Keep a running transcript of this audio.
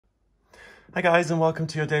Hi guys, and welcome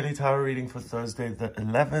to your daily tarot reading for Thursday the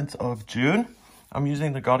 11th of June. I'm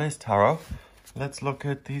using the Goddess Tarot. Let's look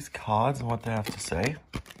at these cards and what they have to say.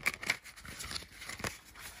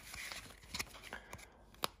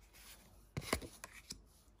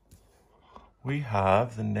 We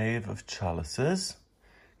have the Knave of Chalices.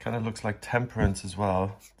 Kind of looks like Temperance as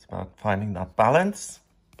well. It's about finding that balance.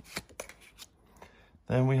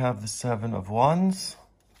 Then we have the Seven of Wands.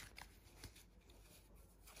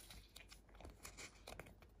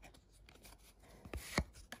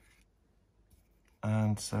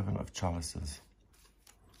 And Seven of Chalices.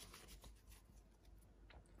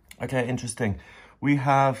 Okay, interesting. We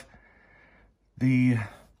have the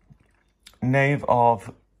Knave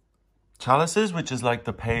of Chalices, which is like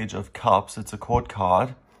the Page of Cups. It's a court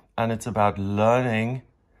card, and it's about learning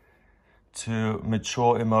to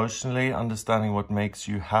mature emotionally, understanding what makes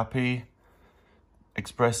you happy,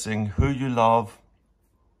 expressing who you love.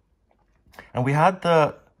 And we had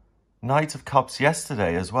the Knight of Cups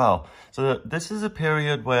yesterday as well. So this is a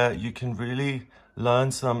period where you can really learn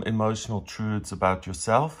some emotional truths about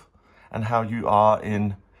yourself and how you are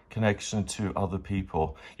in connection to other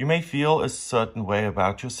people. You may feel a certain way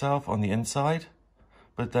about yourself on the inside,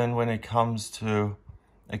 but then when it comes to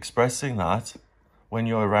expressing that, when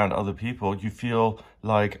you're around other people, you feel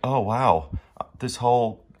like, oh wow,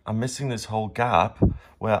 I'm missing this whole gap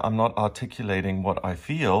where I'm not articulating what I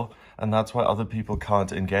feel, and that's why other people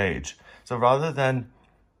can't engage. So rather than,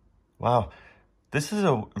 wow, this is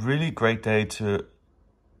a really great day to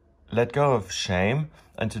let go of shame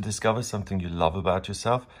and to discover something you love about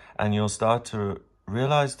yourself. And you'll start to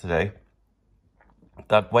realize today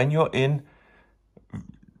that when you're in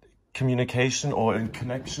communication or in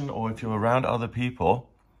connection, or if you're around other people,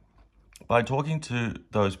 by talking to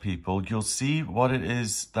those people, you'll see what it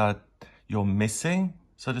is that you're missing,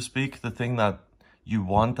 so to speak, the thing that you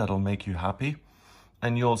want that'll make you happy.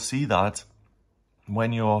 And you'll see that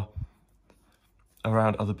when you're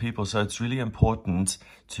around other people. So it's really important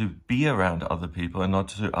to be around other people and not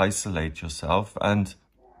to isolate yourself. And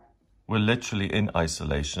we're literally in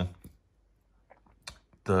isolation,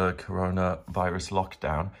 the coronavirus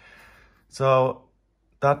lockdown. So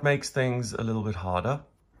that makes things a little bit harder.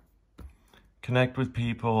 Connect with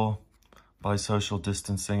people by social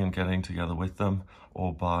distancing and getting together with them,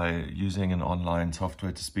 or by using an online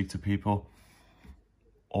software to speak to people,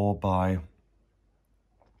 or by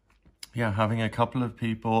having a couple of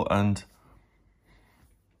people, and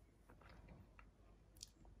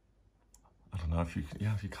I don't know if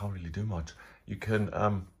you can't really do much. You can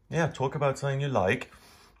talk about something you like,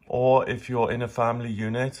 or if you're in a family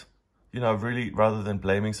unit, really, rather than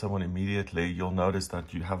blaming someone immediately, you'll notice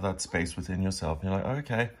that you have that space within yourself. And you're like,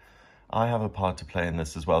 okay, I have a part to play in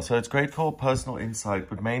this as well. So it's great for personal insight,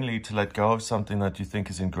 but mainly to let go of something that you think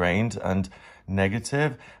is ingrained and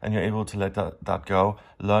negative, and you're able to let that go,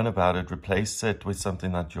 learn about it, replace it with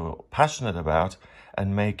something that you're passionate about,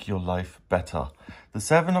 and make your life better. The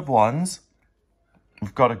Seven of Wands,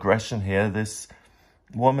 we've got aggression here. This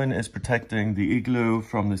woman is protecting the igloo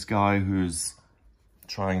from this guy who's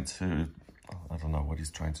trying to, I don't know what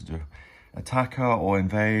he's trying to do, attack her or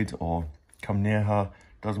invade or come near her.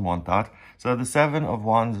 Doesn't want that. So the Seven of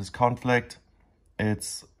Wands is conflict,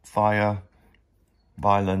 it's fire,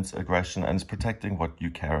 violence, aggression, and it's protecting what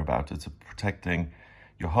you care about. It's protecting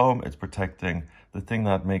your home, it's protecting the thing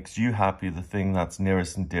that makes you happy, the thing that's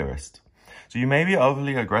nearest and dearest. So you may be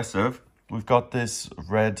overly aggressive. We've got this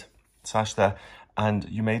red sash there, and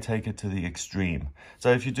you may take it to the extreme.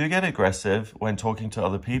 So if you do get aggressive when talking to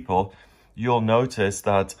other people, you'll notice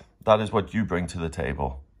that that is what you bring to the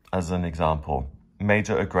table. As an example,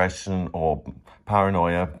 major aggression or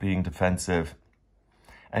paranoia, being defensive.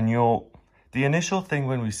 And the initial thing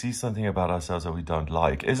when we see something about ourselves that we don't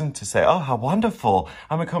like isn't to say, oh, how wonderful,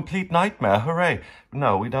 I'm a complete nightmare, hooray.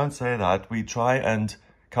 No, we don't say that. We try and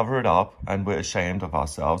cover it up, and we're ashamed of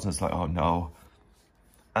ourselves. And it's like, oh no.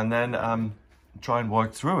 And then try and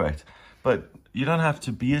work through it. But you don't have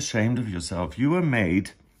to be ashamed of yourself. You were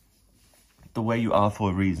made the way you are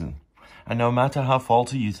for a reason. And no matter how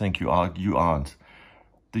faulty you think you are, you aren't.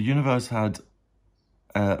 The universe had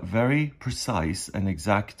a very precise and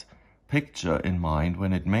exact picture in mind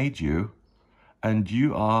when it made you, and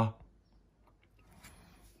you are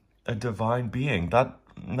a divine being. That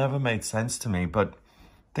never made sense to me, but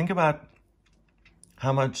think about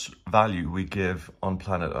how much value we give on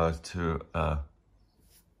planet Earth to a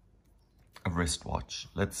wristwatch.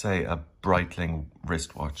 Let's say a Breitling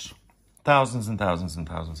wristwatch. Thousands and thousands and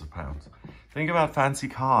thousands of pounds. Think about fancy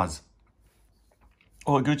cars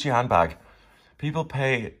or a Gucci handbag. People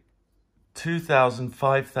pay 2,000,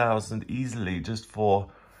 5,000 easily just for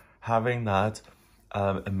having that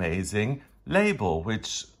amazing label,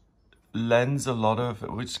 which gives a lot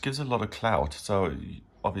of clout. So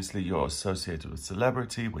obviously you're associated with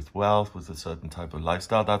celebrity, with wealth, with a certain type of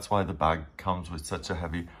lifestyle. That's why the bag comes with such a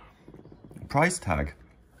heavy price tag.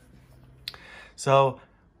 So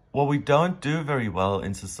what we don't do very well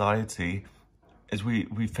in society is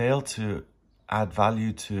we fail to add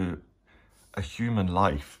value to a human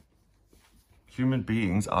life. Human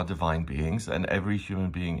beings are divine beings, and every human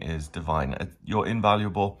being is divine. You're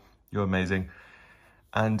invaluable, you're amazing.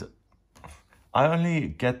 And I only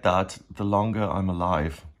get that the longer I'm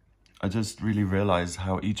alive. I just really realize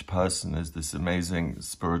how each person is this amazing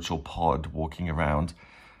spiritual pod walking around,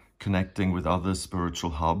 connecting with other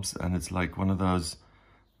spiritual hubs. And it's like one of those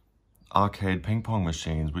arcade ping pong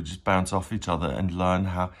machines. We just bounce off each other and learn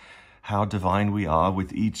how divine we are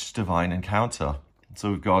with each divine encounter.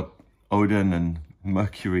 So we've got Odin and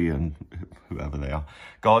Mercury and whoever they are,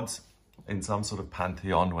 gods in some sort of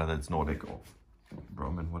pantheon, whether it's Nordic or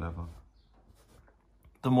Roman, whatever.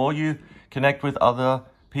 The more you connect with other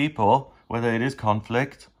people, whether it is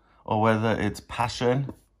conflict or whether it's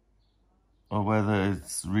passion or whether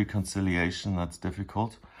it's reconciliation that's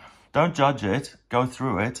difficult, don't judge it, go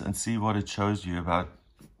through it and see what it shows you about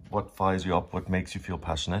what fires you up, what makes you feel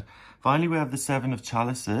passionate. Finally, we have the Seven of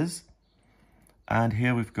Chalices. And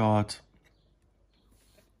here we've got,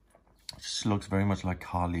 she looks very much like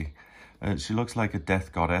Kali. She looks like a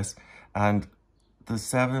death goddess. And the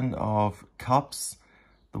Seven of Cups,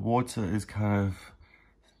 the water is kind of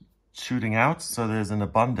shooting out. So there's an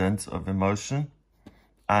abundance of emotion.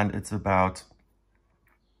 And it's about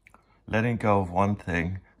letting go of one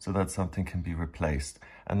thing so that something can be replaced.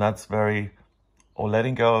 And that's or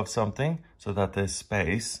letting go of something so that there's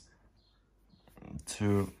space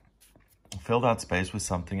to fill that space with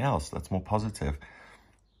something else that's more positive.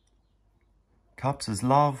 Cups is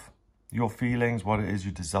love, your feelings, what it is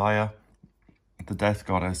you desire. The death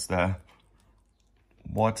goddess there.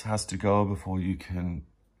 What has to go before you can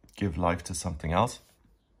give life to something else?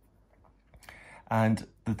 And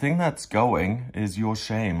the thing that's going is your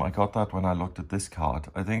shame. I got that when I looked at this card.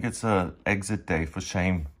 I think it's an exit day for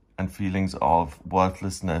shame and feelings of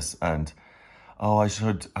worthlessness and, oh, I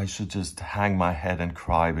should just hang my head and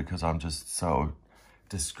cry because I'm just so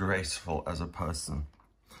disgraceful as a person.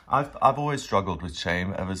 I've always struggled with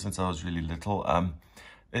shame ever since I was really little.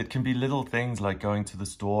 It can be little things like going to the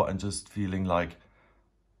store and just feeling like,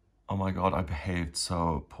 oh my God, I behaved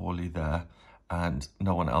so poorly there and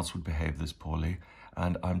no one else would behave this poorly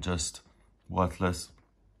and I'm just worthless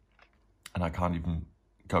and I can't even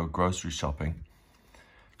go grocery shopping.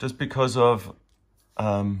 Just because of,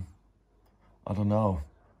 I don't know,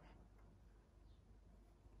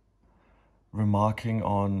 remarking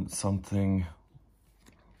on something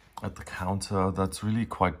at the counter that's really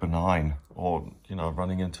quite benign, or, you know,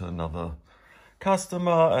 running into another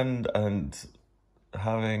customer and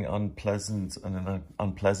having an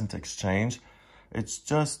unpleasant exchange. It's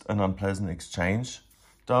just an unpleasant exchange.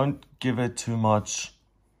 Don't give it too much.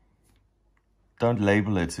 Don't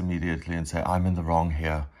label it immediately and say, I'm in the wrong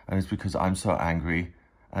here. And it's because I'm so angry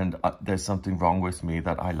and there's something wrong with me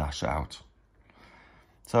that I lash out.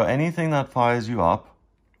 So anything that fires you up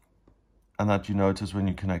and that you notice when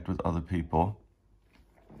you connect with other people,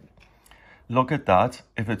 look at that.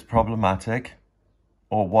 If it's problematic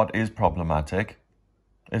or what is problematic,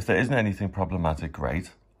 if there isn't anything problematic, great,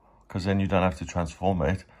 because then you don't have to transform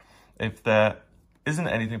it. If there isn't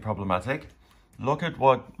anything problematic, look at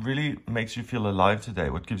what really makes you feel alive today,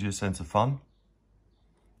 what gives you a sense of fun.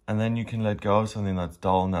 And then you can let go of something that's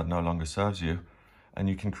dull and that no longer serves you. And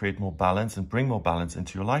you can create more balance and bring more balance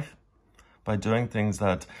into your life by doing things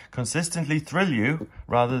that consistently thrill you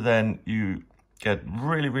rather than you get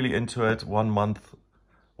really, really into it 1 month,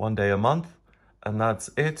 1 day a month, and that's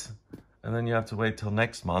it. And then you have to wait till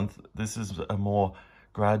next month. This is a more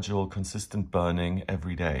gradual, consistent burning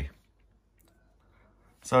every day.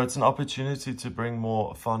 So it's an opportunity to bring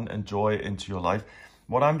more fun and joy into your life.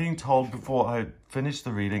 What I'm being told before I finish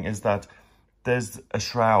the reading is that there's a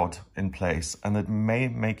shroud in place and it may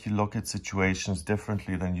make you look at situations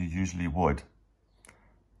differently than you usually would.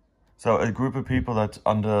 So a group of people that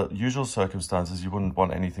under usual circumstances you wouldn't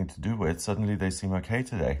want anything to do with, suddenly they seem okay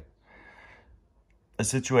today. A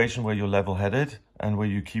situation where you're level-headed and where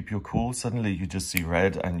you keep your cool, suddenly you just see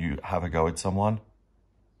red and you have a go at someone.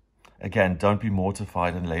 Again, don't be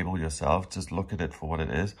mortified and label yourself. Just look at it for what it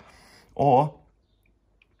is. Or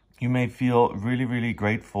you may feel really, really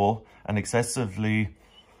grateful and excessively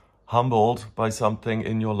humbled by something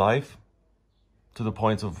in your life to the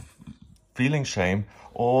point of feeling shame.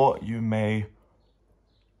 Or you may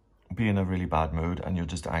be in a really bad mood and you're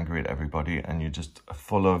just angry at everybody and you're just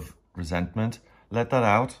full of resentment, let that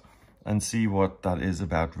out and see what that is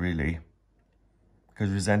about really. Because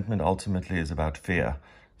resentment ultimately is about fear.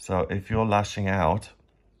 So if you're lashing out,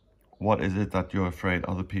 what is it that you're afraid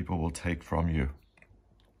other people will take from you?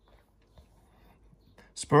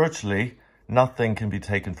 Spiritually, nothing can be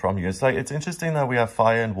taken from you. It's interesting that we have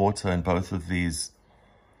fire and water in both of these,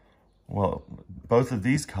 well, both of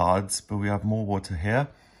these cards, but we have more water here.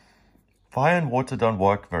 Fire and water don't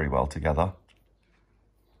work very well together.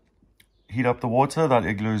 Heat up the water, that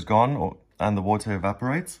igloo is gone, and the water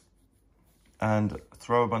evaporates. And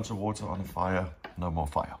throw a bunch of water on a fire, no more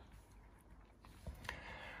fire.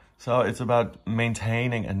 So it's about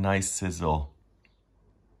maintaining a nice sizzle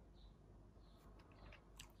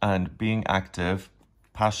and being active,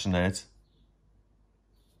 passionate,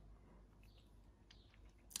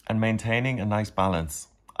 and maintaining a nice balance.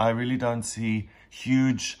 I really don't see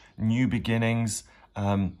huge new beginnings,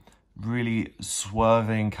 really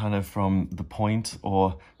swerving kind of from the point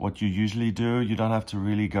or what you usually do. You don't have to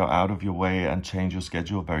really go out of your way and change your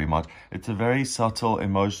schedule very much. It's a very subtle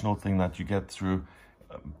emotional thing that you get through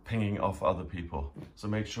pinging off other people. So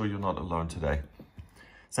make sure you're not alone today.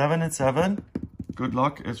 7 and 7. Good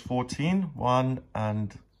luck is 14. 1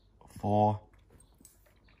 and 4.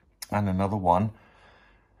 And another 1.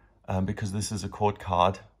 Because this is a court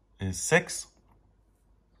card, is 6.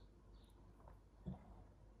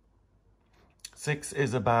 6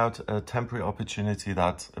 is about a temporary opportunity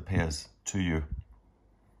that appears to you.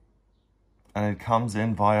 And it comes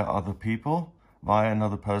in via other people, via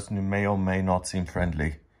another person who may or may not seem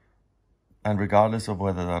friendly. And regardless of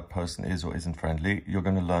whether that person is or isn't friendly, you're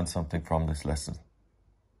going to learn something from this lesson.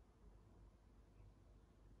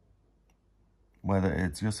 Whether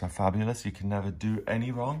it's you're so fabulous, you can never do any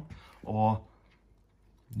wrong, or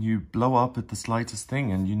you blow up at the slightest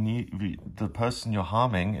thing and the person you're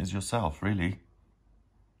harming is yourself, really.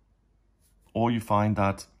 Or you find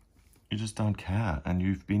that you just don't care and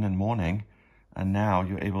you've been in mourning and now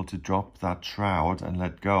you're able to drop that shroud and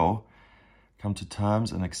let go, come to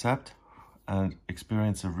terms and accept and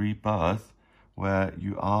experience a rebirth where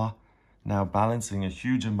you are now balancing a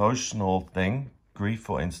huge emotional thing, grief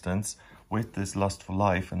for instance, with this lust for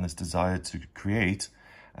life and this desire to create.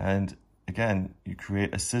 And again, you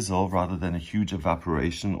create a sizzle rather than a huge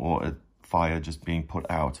evaporation or a fire just being put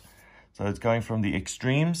out. So it's going from the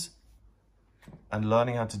extremes and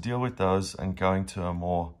learning how to deal with those and going to a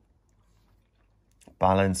more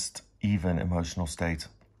balanced, even emotional state.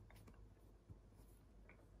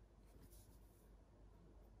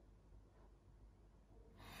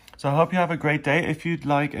 So I hope you have a great day. If you'd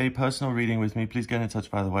like a personal reading with me, please get in touch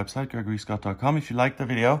via the website, gregoryscott.com. If you like the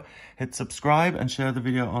video, hit subscribe and share the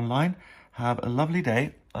video online. Have a lovely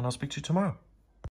day, and I'll speak to you tomorrow.